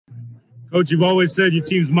Coach, you've always said your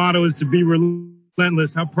team's motto is to be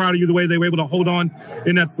relentless. How proud are you the way they were able to hold on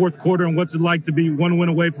in that fourth quarter, and what's it like to be one win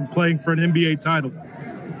away from playing for an NBA title?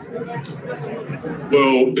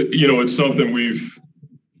 Well, it's something we've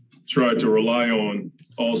tried to rely on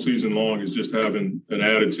all season long, is just having an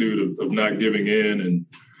attitude of not giving in and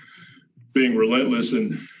being relentless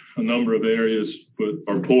in a number of areas. But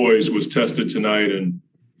our poise was tested tonight, and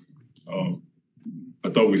I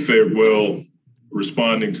thought we fared well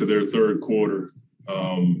responding to their third quarter.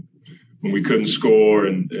 When we couldn't score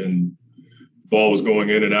and the ball was going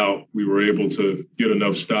in and out, we were able to get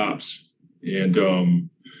enough stops. And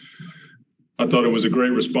I thought it was a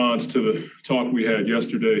great response to the talk we had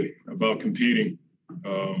yesterday about competing.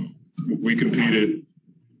 We competed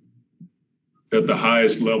at the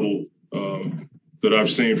highest level that I've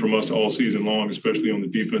seen from us all season long, especially on the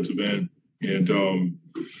defensive end. And,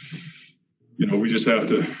 we just have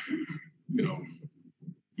to,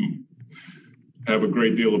 have a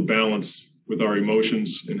great deal of balance with our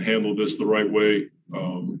emotions and handle this the right way.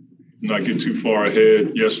 Not get too far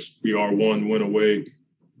ahead. Yes, we are one win away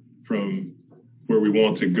from where we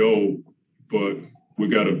want to go, but we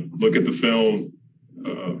got to look at the film,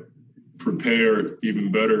 prepare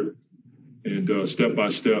even better, and step by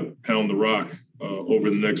step pound the rock over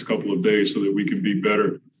the next couple of days so that we can be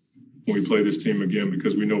better when we play this team again,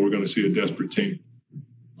 because we know we're going to see a desperate team.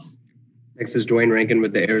 Next is Dwayne Rankin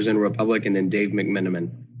with the Arizona Republic, and then Dave McMenamin.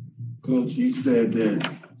 Coach, you said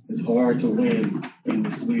that it's hard to win in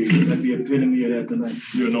this league. Is that the epitome of that tonight?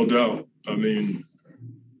 Yeah, no doubt. I mean,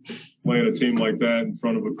 playing a team like that in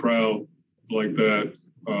front of a crowd like that,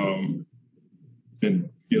 and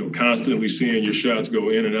constantly seeing your shots go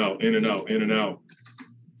in and out, in and out, in and out.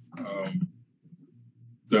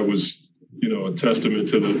 That was, a testament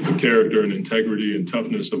to the character and integrity and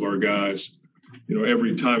toughness of our guys.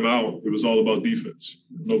 Every time out, it was all about defense.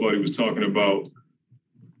 Nobody was talking about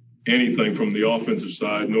anything from the offensive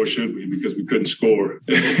side, nor should we, because we couldn't score.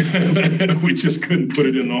 We just couldn't put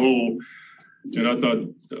it in the hole. And I thought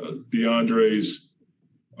DeAndre's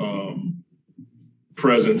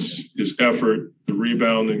presence, his effort, the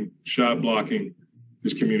rebounding, shot blocking,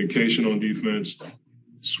 his communication on defense,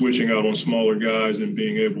 switching out on smaller guys and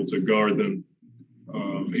being able to guard them.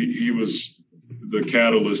 He was the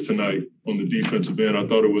catalyst tonight on the defensive end. I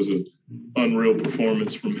thought it was an unreal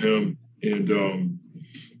performance from him, and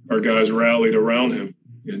our guys rallied around him.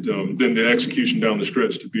 And then the execution down the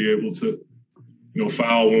stretch to be able to,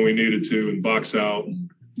 foul when we needed to and box out and,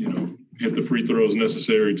 hit the free throws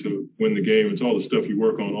necessary to win the game. It's all the stuff you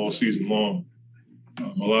work on all season long.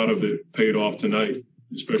 A lot of it paid off tonight,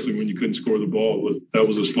 especially when you couldn't score the ball. That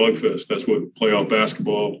was a slugfest. That's what playoff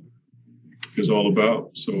basketball is all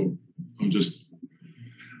about. So I'm just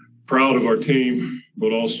proud of our team,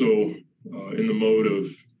 but also in the mode of,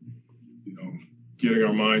 getting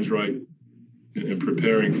our minds right and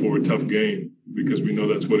preparing for a tough game, because we know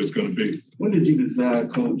that's what it's going to be. When did you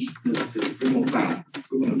decide, Coach, that we're going to foul?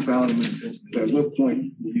 We're going to foul him. At what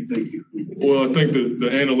point do you think you? Well, I think the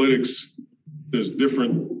analytics, there's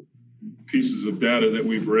different pieces of data that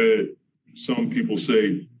we've read. Some people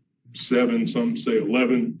say 7, some say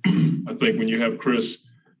 11. I think when you have Chris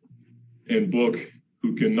and Book,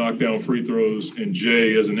 who can knock down free throws, and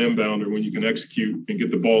Jay as an inbounder, when you can execute and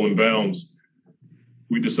get the ball in bounds,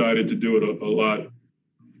 we decided to do it a lot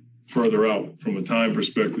further out from a time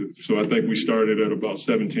perspective. So I think we started at about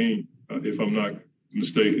 17, if I'm not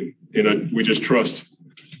mistaken. And we just trust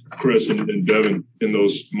Chris and Devin in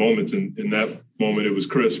those moments. And in that moment, it was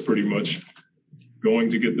Chris pretty much going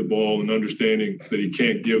to get the ball and understanding that he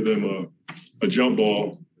can't give them a jump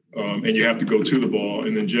ball, and you have to go to the ball.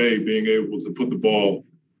 And then Jay being able to put the ball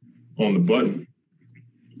on the button.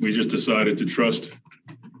 We just decided to trust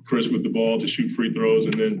Chris with the ball to shoot free throws,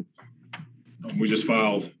 and then we just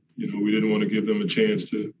fouled. We didn't want to give them a chance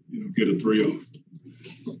to, get a 3 off.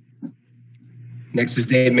 Next is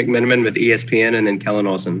Dave McMenamin with ESPN, and then Kellen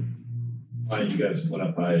Olson. You guys went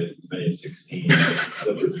up by as many as 16.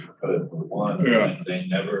 Clippers cut it for 1. Yeah. And they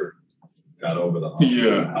never got over the hump.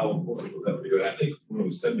 Yeah. How important was that for you? I think when it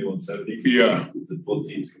was 71-70. Yeah. Both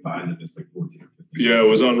teams combined, and it's like 14 or 15. Yeah, it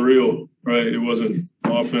was unreal, right? It wasn't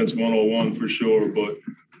offense 101 for sure, but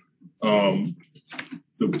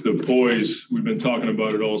the poise, we've been talking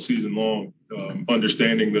about it all season long,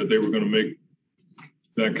 understanding that they were going to make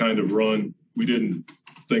that kind of run. We didn't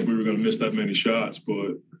think we were going to miss that many shots,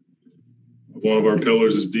 but one of our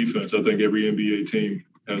pillars is defense. I think every NBA team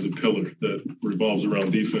has a pillar that revolves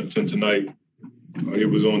around defense, and tonight it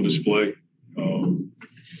was on display.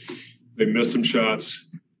 They missed some shots,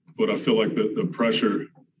 but I feel like the pressure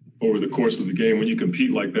over the course of the game. When you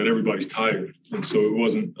compete like that, everybody's tired. And so it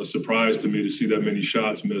wasn't a surprise to me to see that many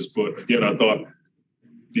shots missed. But again, I thought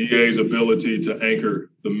DA's ability to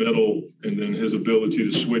anchor the middle and then his ability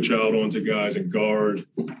to switch out onto guys and guard.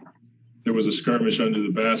 There was a skirmish under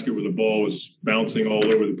the basket where the ball was bouncing all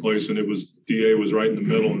over the place, and DA was right in the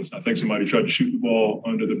middle. And I think somebody tried to shoot the ball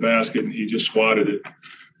under the basket, and he just swatted it.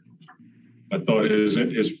 I thought his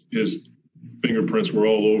fingerprints were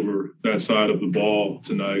all over that side of the ball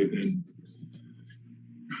tonight. And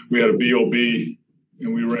we had a BOB,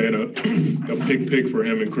 and we ran a pick for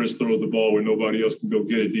him, and Chris throws the ball where nobody else can go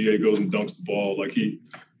get it. DA goes and dunks the ball. Like he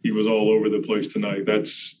was all over the place tonight.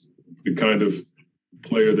 That's the kind of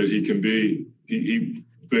player that he can be. He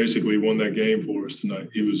basically won that game for us tonight.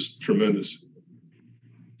 He was tremendous.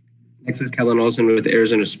 Next is Kellen Olson with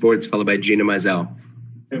Arizona Sports, followed by Gina Mizell.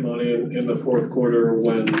 Hey, Monty, in the fourth quarter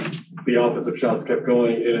when the offensive shots kept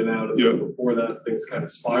going in and out, and before that, things kind of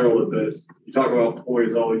spiraled a bit. You talk about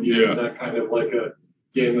poise all year. Is that kind of like a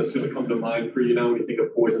game that's going to come to mind for you now when you think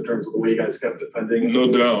of poise in terms of the way you guys kept defending?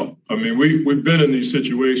 No doubt. I mean, we've been in these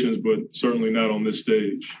situations, but certainly not on this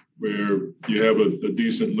stage where you have a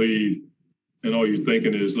decent lead and all you're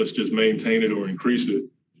thinking is let's just maintain it or increase it.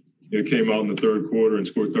 It came out in the third quarter and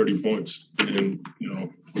scored 30 points, and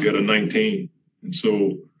we had a 19. And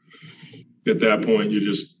so at that point, you're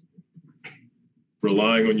just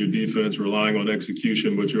relying on your defense, relying on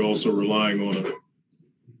execution, but you're also relying on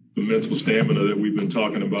the mental stamina that we've been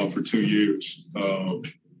talking about for 2 years.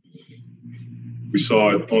 We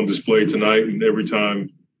saw it on display tonight, and every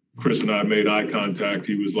time Chris and I made eye contact,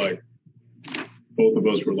 he was like, both of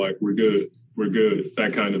us were like, we're good,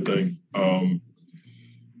 that kind of thing.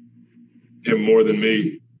 Him more than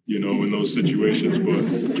me, in those situations.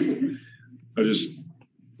 But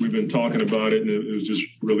we've been talking about it, and it was just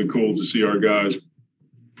really cool to see our guys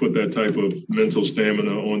put that type of mental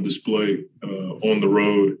stamina on display on the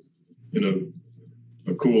road in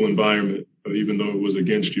a cool environment. But even though it was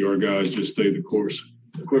against you, our guys just stayed the course.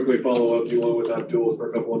 To quickly follow up, you went with Abdul for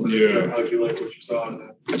a couple of minutes. Yeah. How'd you like what you saw in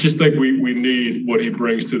that? I just think we need what he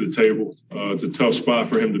brings to the table. It's a tough spot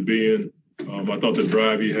for him to be in. I thought the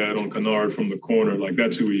drive he had on Kennard from the corner, like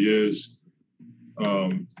that's who he is.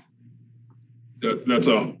 That's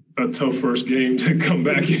a tough first game to come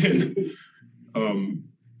back in.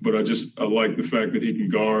 But I like the fact that he can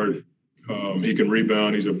guard, he can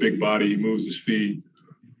rebound, he's a big body, he moves his feet.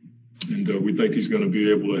 And we think he's going to be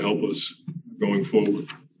able to help us going forward.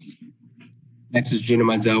 Next is Gina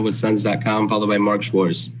Mizell with Suns.com, followed by Mark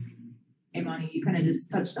Schwartz. Hey, Monty, you kind of just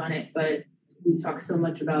touched on it, but we talk so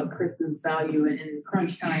much about Chris's value in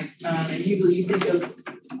crunch time. And usually you think of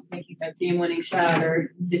making a game-winning shot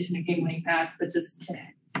or dishing a game-winning pass, but just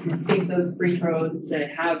to sink those free throws, to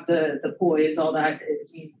have the poise, all that,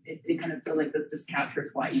 it kind of feels like this just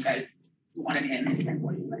captures why you guys wanted him and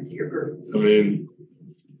what he's meant to your group. I mean,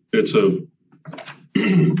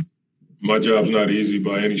 my job's not easy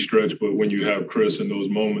by any stretch, but when you have Chris in those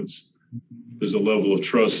moments, there's a level of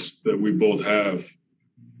trust that we both have.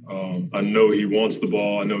 I know he wants the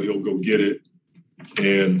ball. I know he'll go get it.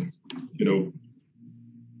 And,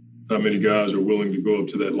 not many guys are willing to go up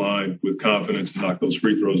to that line with confidence and knock those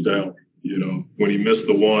free throws down. When he missed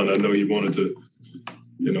the one, I know he wanted to,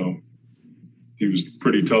 he was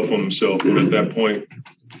pretty tough on himself. But at that point,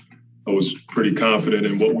 I was pretty confident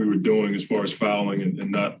in what we were doing as far as fouling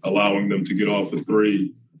and not allowing them to get off a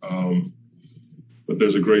three. But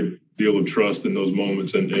there's a great deal of trust in those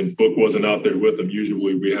moments, and Book wasn't out there with them.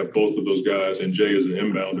 Usually we have both of those guys, and Jay is an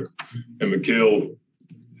inbounder, and Mikhail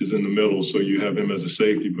is in the middle, so you have him as a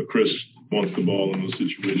safety, but Chris wants the ball in those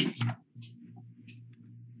situations.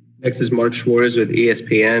 Next is Mark Schwartz with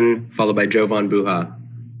ESPN, followed by Jovan Buha.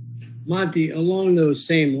 Monty, along those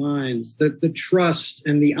same lines, the trust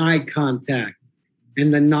and the eye contact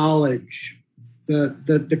and the knowledge,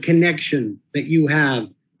 the connection that you have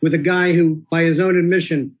with a guy who, by his own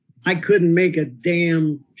admission, I couldn't make a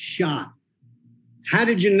damn shot. How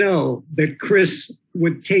did you know that Chris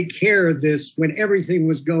would take care of this when everything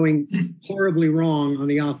was going horribly wrong on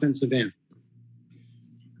the offensive end?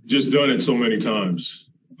 Just done it so many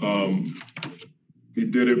times. He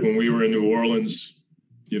did it when we were in New Orleans.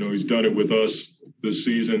 He's done it with us this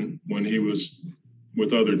season when he was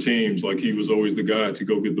with other teams. Like, he was always the guy to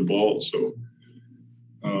go get the ball. So,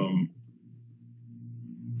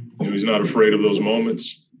 he's not afraid of those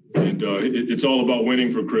moments. And it's all about winning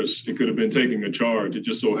for Chris. It could have been taking a charge. It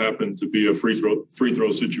just so happened to be a free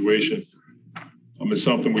throw situation. It's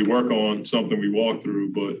something we work on, something we walk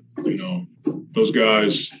through. But, those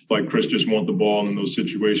guys like Chris just want the ball in those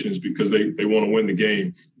situations because they want to win the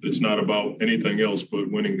game. It's not about anything else but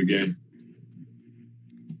winning the game.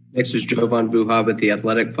 Next is Jovan Vuha with The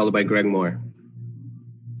Athletic, followed by Greg Moore.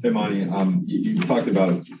 Hey, Monty, you talked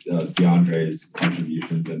about DeAndre's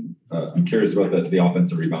contributions, and I'm curious about the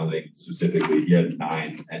offensive rebounding specifically. He had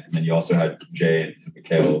 9, and then you also had Jay and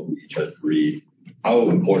Mikhail, who each had 3. How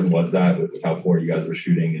important was that with how far you guys were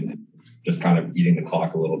shooting and just kind of eating the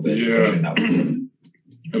clock a little bit? Yeah.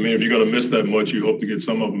 I mean, if you're going to miss that much, you hope to get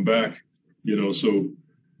some of them back, so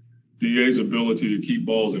DA's ability to keep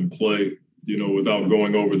balls in play, without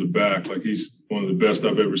going over the back, like he's one of the best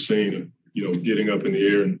I've ever seen, getting up in the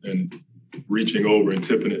air and reaching over and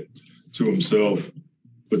tipping it to himself.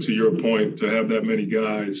 But to your point, to have that many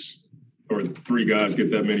guys or 3 guys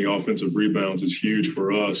get that many offensive rebounds is huge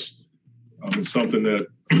for us. It's something that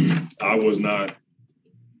I was not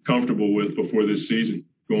comfortable with before this season,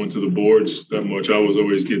 going to the boards that much. I was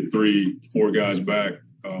always get 3, 4 guys back.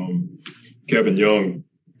 Kevin Young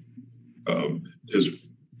has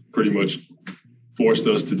pretty much forced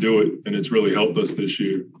us to do it, and it's really helped us this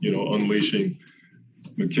year, unleashing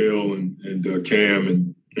Mikhail and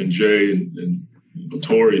Cam and Jay and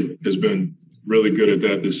Tori has been really good at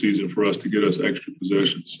that this season for us to get us extra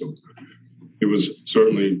possessions. So it was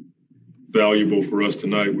certainly valuable for us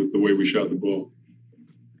tonight with the way we shot the ball.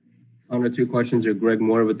 On the 2 questions are Greg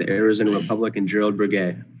Moore with the Arizona Republic and Gerald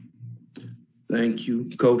Brigay. Thank you,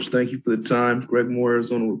 Coach. Thank you for the time. Greg Moore,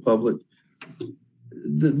 Arizona Republic.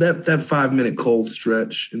 That 5-minute cold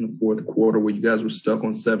stretch in the fourth quarter where you guys were stuck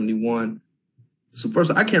on 71. So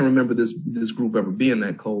first, I can't remember this group ever being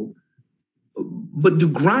that cold. But do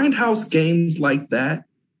grindhouse games like that,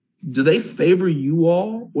 do they favor you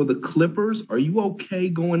all or the Clippers? Are you okay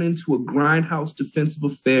going into a grindhouse defensive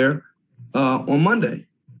affair on Monday?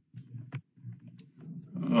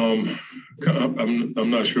 I'm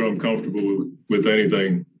not sure I'm comfortable with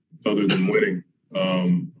anything other than winning.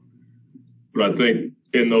 But I think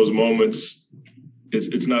in those moments,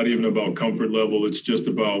 it's not even about comfort level. It's just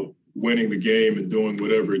about winning the game and doing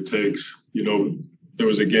whatever it takes. There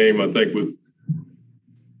was a game, I think, with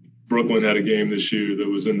Brooklyn had a game this year that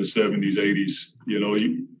was in the 70s, 80s.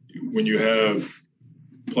 When you have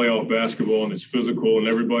playoff basketball and it's physical and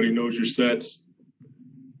everybody knows your sets,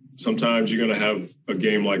 sometimes you're going to have a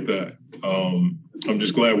game like that. I'm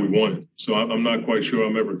just glad we won it. So I'm not quite sure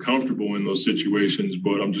I'm ever comfortable in those situations,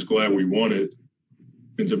 but I'm just glad we won it.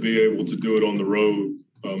 And to be able to do it on the road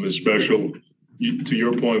is special. To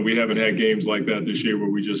your point, we haven't had games like that this year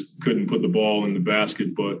where we just couldn't put the ball in the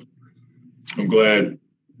basket, but I'm glad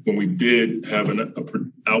when we did have an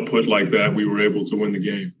output like that, we were able to win the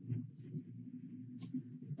game.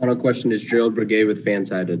 Final question is Gerald Brigay with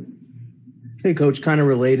Fansided. Hey, Coach, kind of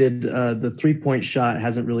related. The 3-point shot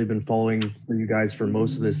hasn't really been falling for you guys for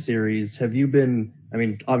most of this series. Have you been,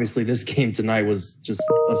 obviously this game tonight was just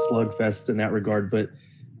a slugfest in that regard, but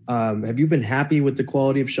have you been happy with the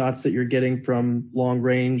quality of shots that you're getting from long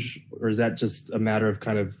range, or is that just a matter of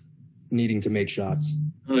kind of needing to make shots?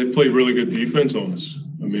 They play really good defense on us.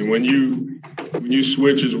 When you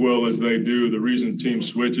switch as well as they do, the reason teams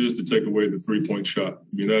switch is to take away the 3-point shot.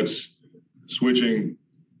 That's switching,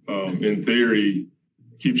 in theory,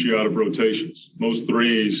 keeps you out of rotations. Most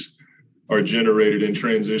threes are generated in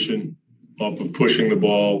transition off of pushing the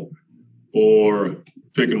ball or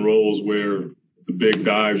pick and rolls where the big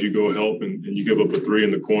dives, you go help and you give up a 3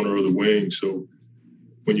 in the corner or the wing. So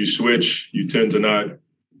when you switch, you tend to not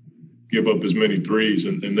give up as many threes,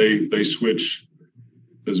 and they switch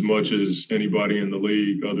as much as anybody in the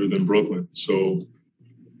league other than Brooklyn. So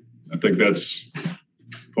I think that's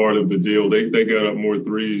part of the deal. They got up more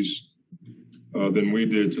threes than we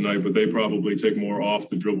did tonight, but they probably take more off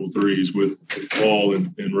the dribble threes with Paul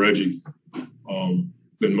and Reggie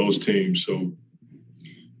than most teams. So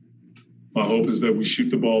my hope is that we shoot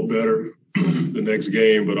the ball better the next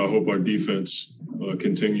game, but I hope our defense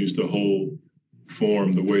continues to hold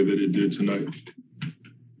form the way that it did tonight.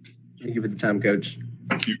 Thank you for the time, Coach.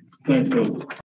 Thank you. Thanks, Coach.